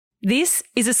This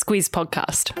is a Squiz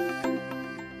podcast.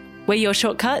 We're your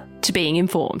shortcut to being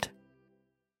informed.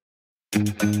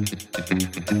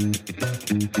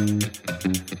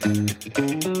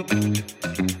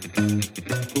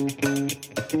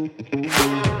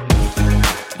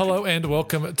 Hello and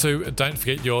welcome to Don't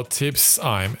Forget Your Tips.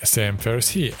 I'm Sam Ferris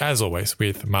here, as always,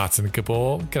 with Martin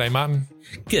Gabor. G'day, Martin.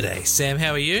 G'day, Sam.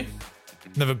 How are you?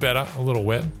 Never better, a little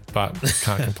wet, but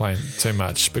can't complain too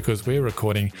much because we're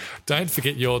recording Don't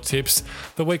Forget Your Tips,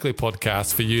 the weekly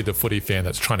podcast for you, the footy fan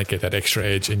that's trying to get that extra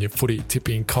edge in your footy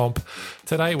tipping comp.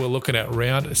 Today we're looking at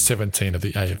round 17 of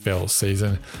the AFL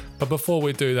season. But before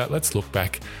we do that, let's look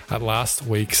back at last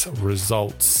week's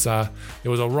results. It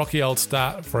was a rocky old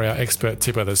start for our expert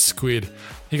tipper, the Squid.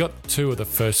 He got 2 of the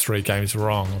first 3 games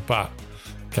wrong, but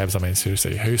Gabs, I mean,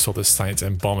 seriously, who saw the Saints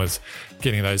and Bombers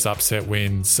getting those upset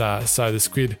wins? So the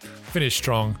Squid finished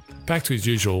strong, back to his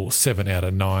usual 7 out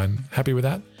of 9. Happy with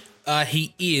that?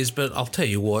 He is, but I'll tell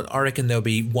you what, I reckon there'll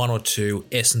be 1 or 2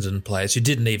 Essendon players who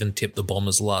didn't even tip the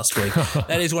Bombers last week.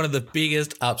 That is one of the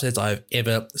biggest upsets I've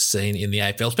ever seen in the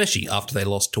AFL, especially after they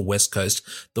lost to West Coast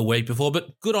the week before.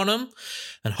 But good on them,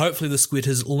 and hopefully the Squid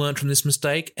has learned from this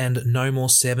mistake and no more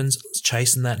 7s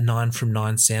chasing that 9 from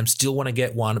 9, Sam. Still want to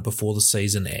get 1 before the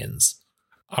season ends.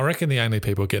 I reckon the only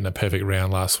people getting a perfect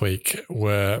round last week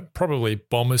were probably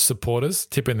Bombers supporters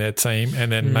tipping their team, and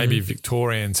then maybe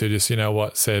Victorians who just,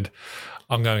 said,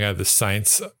 I'm going to go to the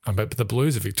Saints. But the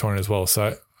Blues are Victorian as well.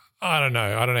 So I don't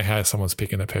know. I don't know how someone's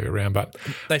picking a perfect round, but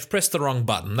they've pressed the wrong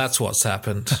button. That's what's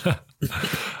happened.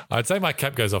 I'd say my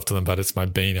cap goes off to them, but it's my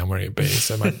beanie. I'm wearing a beanie.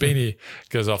 So my beanie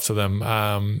goes off to them.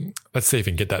 Let's see if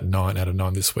we can get that 9 out of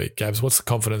 9 this week. Gabs, what's the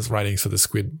confidence ratings for the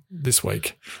Squid this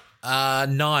week?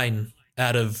 9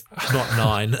 out of not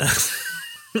 9.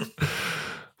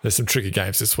 There's some tricky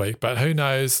games this week, but who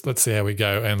knows? Let's see how we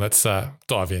go, and let's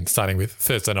dive in, starting with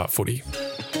Thursday night footy.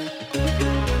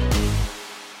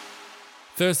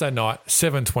 Thursday night,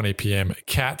 7:20 p.m,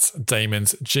 Cats,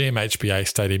 Demons, GMHBA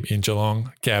Stadium in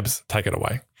Geelong. Gabs, take it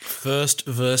away. First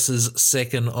versus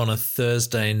second on a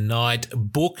Thursday night.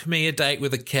 Book me a date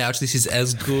with a couch. This is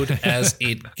as good as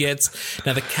it gets.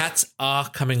 Now, the Cats are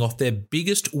coming off their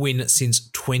biggest win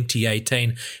since 2018,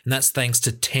 and that's thanks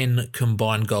to 10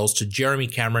 combined goals to Jeremy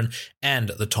Cameron and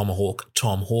the Tomahawk,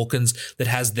 Tom Hawkins, that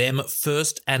has them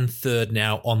first and third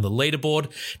now on the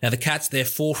leaderboard. Now, the Cats, they're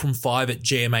 4 from 5 at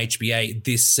GMHBA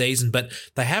this season, but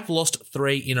they have lost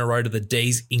 3 in a row to the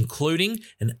D's, including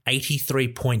an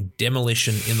 83-point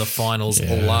demolition in the finals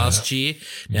last year.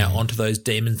 Now, onto those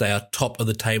Demons. They are top of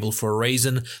the table for a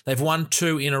reason. They've won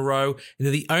 2 in a row, and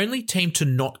they're the only team to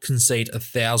not concede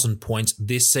 1,000 points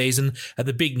this season. And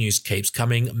the big news keeps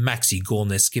coming. Maxi Gawn,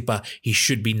 their skipper, he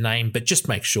should be named, but just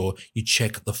make sure you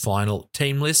check the final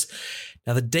team list.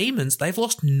 Now, the Demons, they've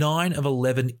lost 9 of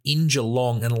 11 in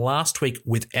Geelong, and last week,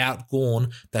 without Gawn,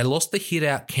 they lost the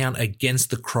hit-out count against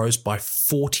the Crows by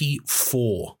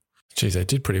 44. Geez, they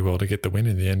did pretty well to get the win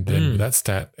in the end then with that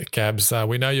stat. Gabs,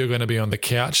 we know you're going to be on the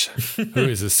couch. Who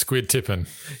is the Squid tipping?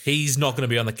 He's not going to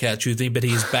be on the couch with me, but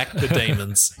he's back the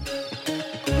Demons.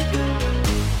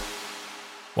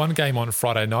 One game on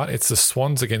Friday night, it's the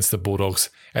Swans against the Bulldogs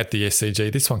at the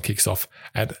SCG. This one kicks off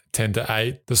at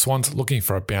 10-8. The Swans looking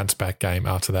for a bounce-back game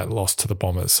after that loss to the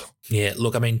Bombers. Yeah,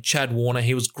 look, I mean, Chad Warner,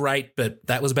 he was great, but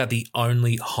that was about the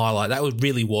only highlight. That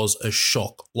really was a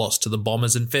shock loss to the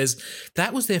Bombers. And Fez,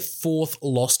 that was their 4th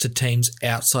loss to teams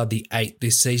outside the 8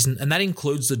 this season, and that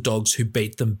includes the Dogs, who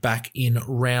beat them back in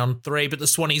round 3. But the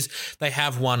Swannies, they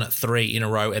have won 3 in a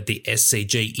row at the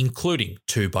SCG, including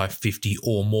 2 by 50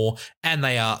 or more, and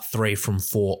they are 3 from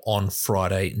 4 on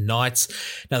Friday nights.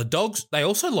 Now, the Dogs, they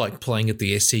also like playing at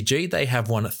the SCG. They have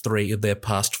won 3 of their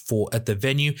past 4 at the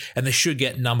venue, and they should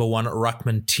get number 1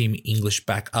 ruckman Tim English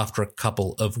back after a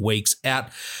couple of weeks out.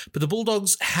 But the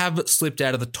Bulldogs have slipped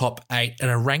out of the top 8 and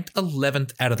are ranked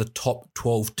 11th out of the top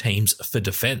 12 teams for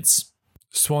defence.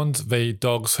 Swans v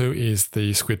Dogs, who is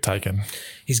the Squid taken?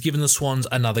 He's given the Swans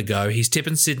another go. He's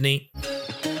tipping Sydney.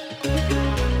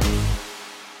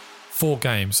 4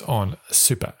 games on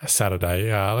Super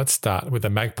Saturday. Let's start with the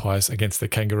Magpies against the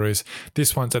Kangaroos.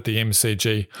 This one's at the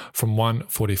MCG from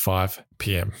 1:45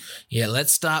 p.m. Yeah,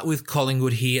 let's start with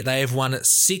Collingwood here. They have won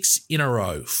 6 in a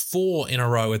row, 4 in a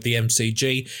row at the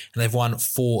MCG, and they've won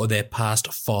 4 of their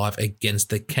past 5 against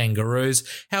the Kangaroos.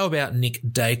 How about Nick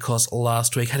Dacos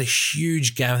last week? Had a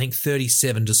huge game, I think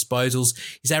 37 disposals.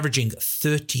 He's averaging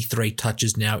 33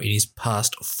 touches now in his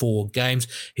past 4 games.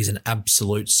 He's an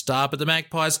absolute star. But the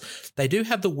Magpies, they do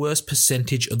have the worst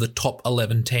percentage of the top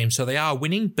 11 teams, so they are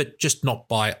winning, but just not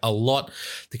by a lot.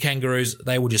 The Kangaroos,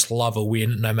 they will just love a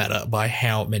win no matter by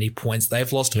how many points.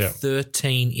 They've lost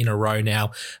 13 in a row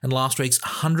now, and last week's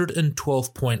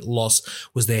 112-point loss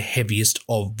was their heaviest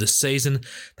of the season.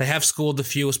 They have scored the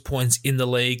fewest points in the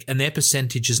league, and their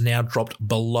percentage has now dropped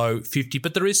below 50.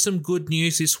 But there is some good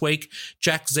news this week.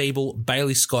 Jack Zeeble,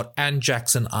 Bailey Scott, and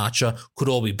Jackson Archer could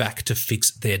all be back to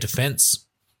fix their defence.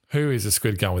 Who is the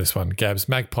squid going with this one, Gabs?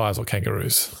 Magpies or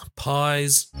Kangaroos?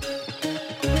 Pies.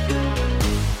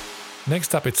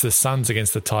 Next up, it's the Suns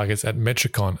against the Tigers at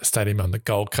Metricon Stadium on the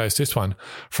Gold Coast. This one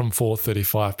from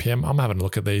 4:35 p.m. I'm having a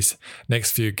look at these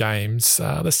next few games.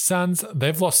 The Suns,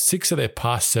 they've lost 6 of their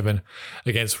past 7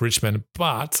 against Richmond,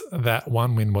 but that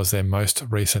one win was their most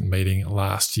recent meeting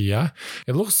last year.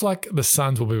 It looks like the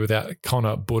Suns will be without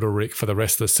Connor Buderick for the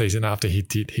rest of the season after he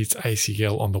did his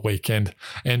ACL on the weekend.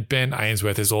 And Ben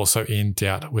Ainsworth is also in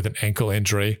doubt with an ankle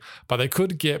injury, but they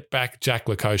could get back Jack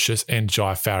Lukosius and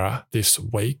Jai Farah this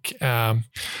week.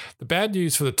 The bad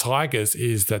news for the Tigers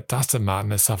is that Dustin Martin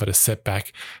has suffered a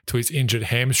setback to his injured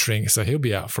hamstring, so he'll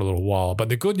be out for a little while. But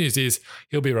the good news is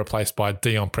he'll be replaced by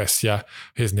Dion Prestia,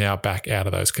 who's now back out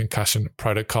of those concussion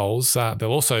protocols. They'll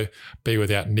also be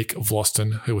without Nick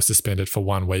Vlaston, who was suspended for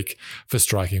 1 week for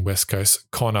striking West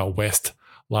Coast Connor West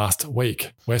last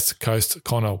week. West Coast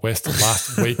Connor West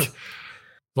last week.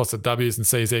 Lots of W's and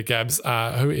C's there, Gabs.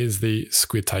 Who is the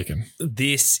squid taken?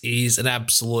 This is an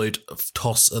absolute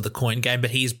toss of the coin game, but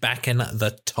he's backing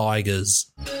the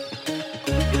Tigers.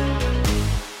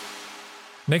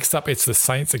 Next up, it's the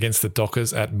Saints against the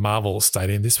Dockers at Marvel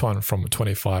Stadium. This one from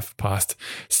 25 past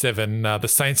 7. The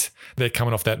Saints, they're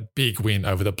coming off that big win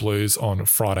over the Blues on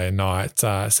Friday night.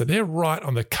 So they're right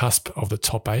on the cusp of the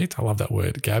top 8. I love that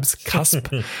word, Gabs. Cusp.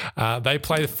 They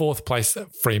play 4th place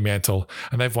Fremantle,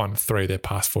 and they've won 3 of their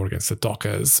past 4 against the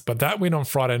Dockers. But that win on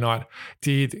Friday night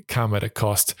did come at a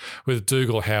cost, with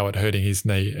Dougal Howard hurting his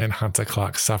knee and Hunter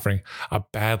Clark suffering a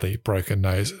badly broken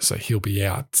nose, so he'll be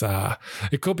out.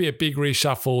 It could be a big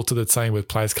reshuffle to the team with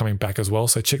players coming back as well,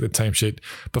 so check the team sheet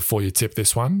before you tip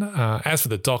this one. As for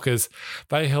the Dockers,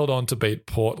 they held on to beat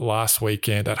Port last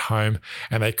weekend at home,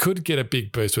 and they could get a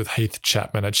big boost with Heath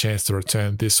Chapman a chance to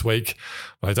return this week.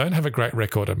 They don't have a great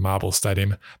record at Marble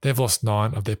Stadium. They've lost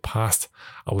 9 of their past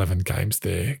 11 games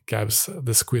there. Gabs,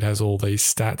 the squid has all these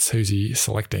stats. Who's he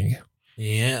selecting?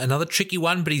 Yeah, another tricky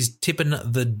one, but he's tipping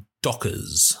the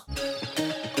Dockers.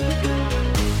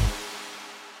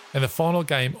 And the final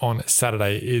game on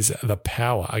Saturday is the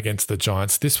Power against the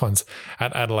Giants. This one's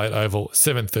at Adelaide Oval,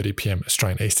 7:30 p.m.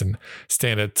 Australian Eastern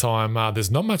Standard Time. There's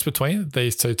not much between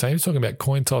these two teams. Talking about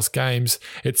coin toss games,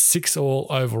 it's 6-all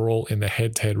overall in the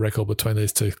head-to-head record between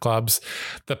these two clubs.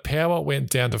 The Power went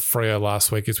down to Freo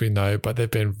last week, as we know, but they've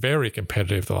been very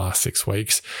competitive the last 6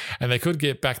 weeks, and they could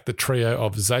get back the trio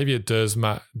of Xavier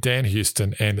Dersma, Dan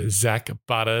Houston, and Zach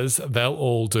Butters. They'll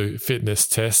all do fitness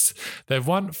tests. They've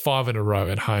won 5 in a row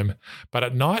at home, but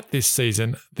at night this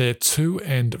season, they're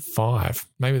 2-5.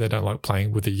 Maybe they don't like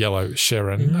playing with the yellow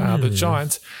Sharon. The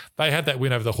Giants, they had that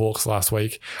win over the Hawks last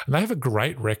week, and they have a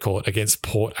great record against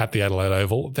Port at the Adelaide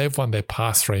Oval. They've won their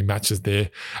past 3 matches there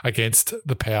against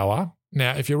the Power.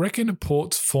 Now, if you reckon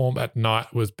Port's form at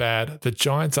night was bad, the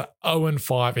Giants are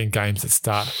 0-5 in games that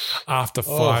start after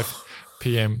 5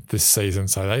 p.m. this season,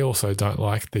 so they also don't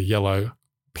like the yellow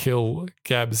pill.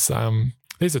 Gabs,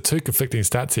 these are 2 conflicting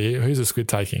stats here. Who's the squid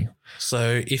taking?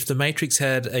 So if the Matrix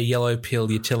had a yellow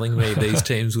pill, you're telling me these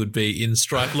teams would be in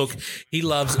strife. Look, he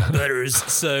loves Butters,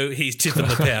 so he's tipping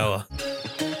the Power.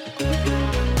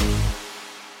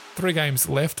 3 games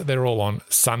left. They're all on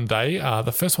Sunday.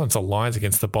 The first one's the Lions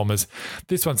against the Bombers.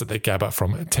 This one's at the Gabba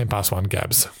from 10 past 1,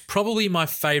 Gabs. Probably my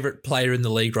favourite player in the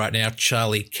league right now,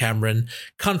 Charlie Cameron.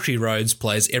 Country Roads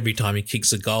plays every time he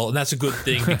kicks a goal, and that's a good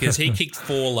thing because he kicked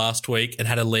 4 last week and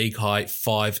had a league-high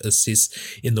 5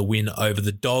 assists in the win over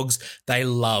the Dogs. They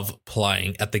love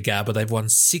playing at the Gabba. They've won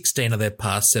 16 of their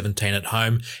past 17 at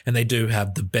home, and they do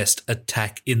have the best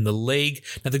attack in the league.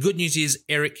 Now, the good news is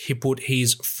Eric Hipwood,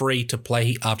 he's free to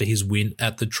play after his win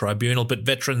at the Tribunal, but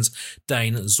veterans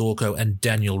Dane Zorko and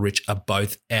Daniel Rich are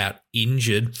both out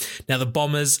injured. Now, the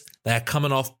Bombers, they are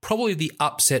coming off probably the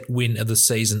upset win of the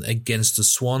season against the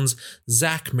Swans.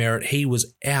 Zach Merritt, he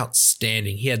was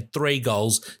outstanding. He had 3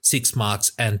 goals, 6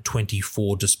 marks and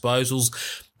 24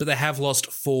 disposals. But they have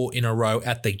lost 4 in a row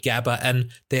at the Gabba,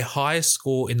 and their highest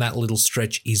score in that little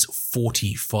stretch is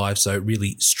 45, so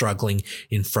really struggling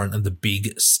in front of the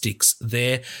big sticks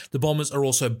there. The Bombers are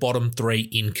also bottom 3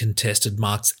 in contested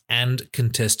marks and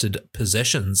contested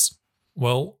possessions.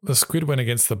 Well, the squid went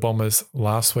against the Bombers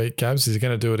last week, Gabs. Is he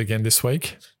going to do it again this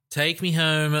week? Take me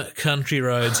home, Country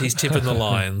Roads. He's tipping the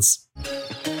Lions.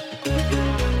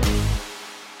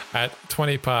 At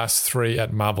 3:20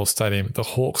 at Marvel Stadium, the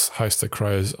Hawks host the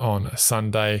Crows on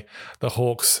Sunday. The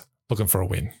Hawks looking for a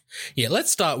win. Yeah,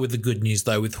 let's start with the good news,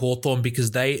 though, with Hawthorn,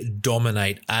 because they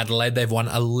dominate Adelaide. They've won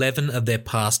 11 of their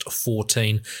past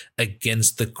 14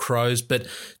 against the Crows, but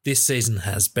this season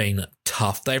has been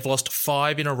tough. They've lost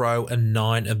 5 in a row and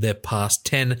 9 of their past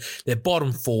 10. They're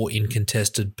bottom 4 in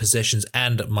contested possessions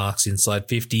and marks inside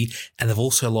 50, and they've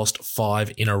also lost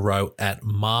 5 in a row at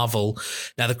Marvel.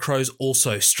 Now, the Crows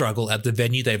also struggle at the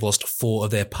venue. They've lost 4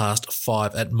 of their past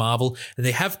 5 at Marvel, and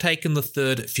they have taken the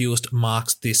third fewest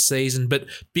marks this season, but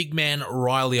big man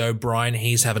Riley O'Brien,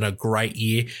 he's having a great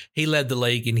year. He led the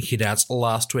league in hitouts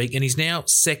last week, and he's now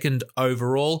second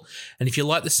overall. And if you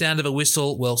like the sound of a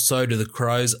whistle, well, so do the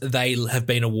Crows. They have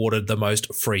been awarded the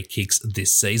most free kicks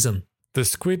this season. The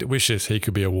Squid wishes he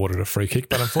could be awarded a free kick,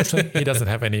 but unfortunately he doesn't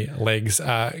have any legs.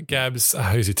 Gabs,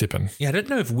 who's he tipping? Yeah, I don't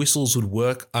know if whistles would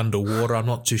work underwater. I'm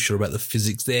not too sure about the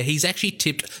physics there. He's actually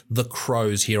tipped the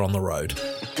Crows here on the road.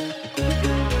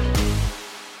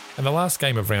 And the last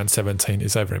game of round 17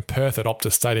 is over in Perth at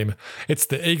Optus Stadium. It's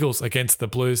the Eagles against the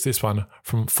Blues, this one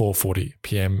from 4:40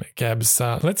 p.m. Gabs,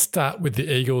 let's start with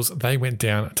the Eagles. They went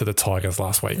down to the Tigers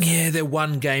last week. Yeah, their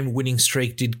one-game winning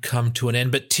streak did come to an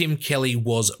end, but Tim Kelly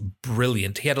was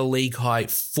brilliant. He had a league-high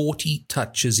 40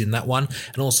 touches in that one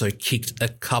and also kicked a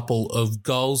couple of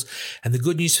goals. And the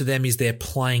good news for them is they're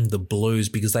playing the Blues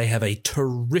because they have a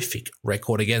terrific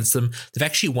record against them. They've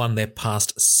actually won their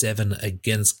past 7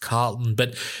 against Carlton,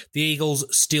 but the Eagles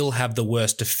still have the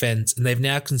worst defence, and they've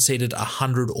now conceded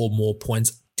 100 or more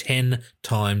points 10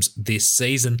 times this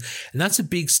season. And that's a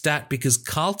big stat because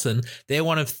Carlton, they're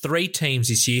one of 3 teams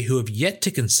this year who have yet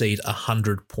to concede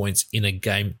 100 points in a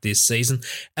game this season.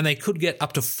 And they could get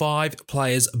up to 5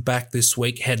 players back this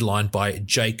week, headlined by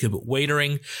Jacob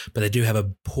Wiedering. But they do have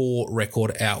a poor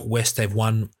record out west. They've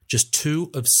won just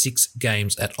 2 of 6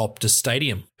 games at Optus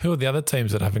Stadium. Who are the other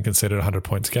teams that haven't conceded 100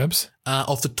 points, Gabs?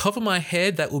 Off the top of my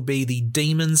head, that would be the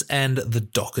Demons and the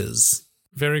Dockers.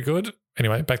 Very good.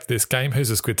 Anyway, back to this game. Who's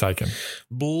the Squid taken?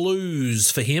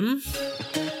 Blues for him.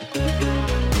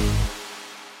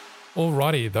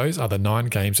 Alrighty, those are the 9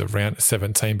 games of round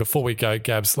 17. Before we go,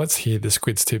 Gabs, let's hear the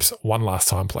Squid's tips one last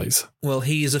time, please. Well,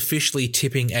 he is officially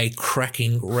tipping a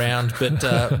cracking round,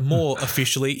 but more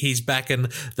officially, he's backing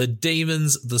the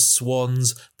Demons, the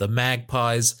Swans, the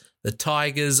Magpies, the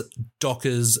Tigers,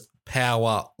 Dockers,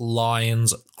 Power,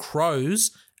 Lions,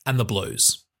 Crows, and the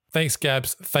Blues. Thanks,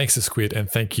 Gabs. Thanks to Squid,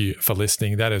 and thank you for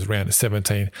listening. That is round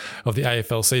 17 of the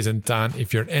AFL season done.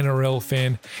 If you're an NRL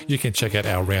fan, you can check out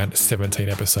our round 17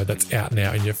 episode that's out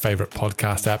now in your favourite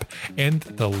podcast app and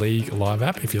the League Live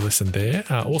app if you listen there.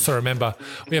 Also, remember,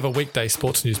 we have a weekday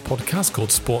sports news podcast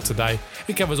called Sport Today.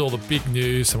 It covers all the big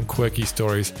news, some quirky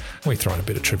stories, and we throw in a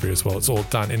bit of trivia as well. It's all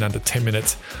done in under 10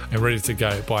 minutes and ready to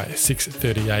go by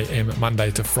 6:30 a.m.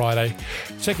 Monday to Friday.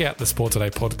 Check out the Sport Today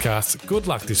podcast. Good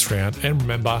luck this round, and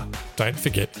remember, don't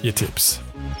forget your tips.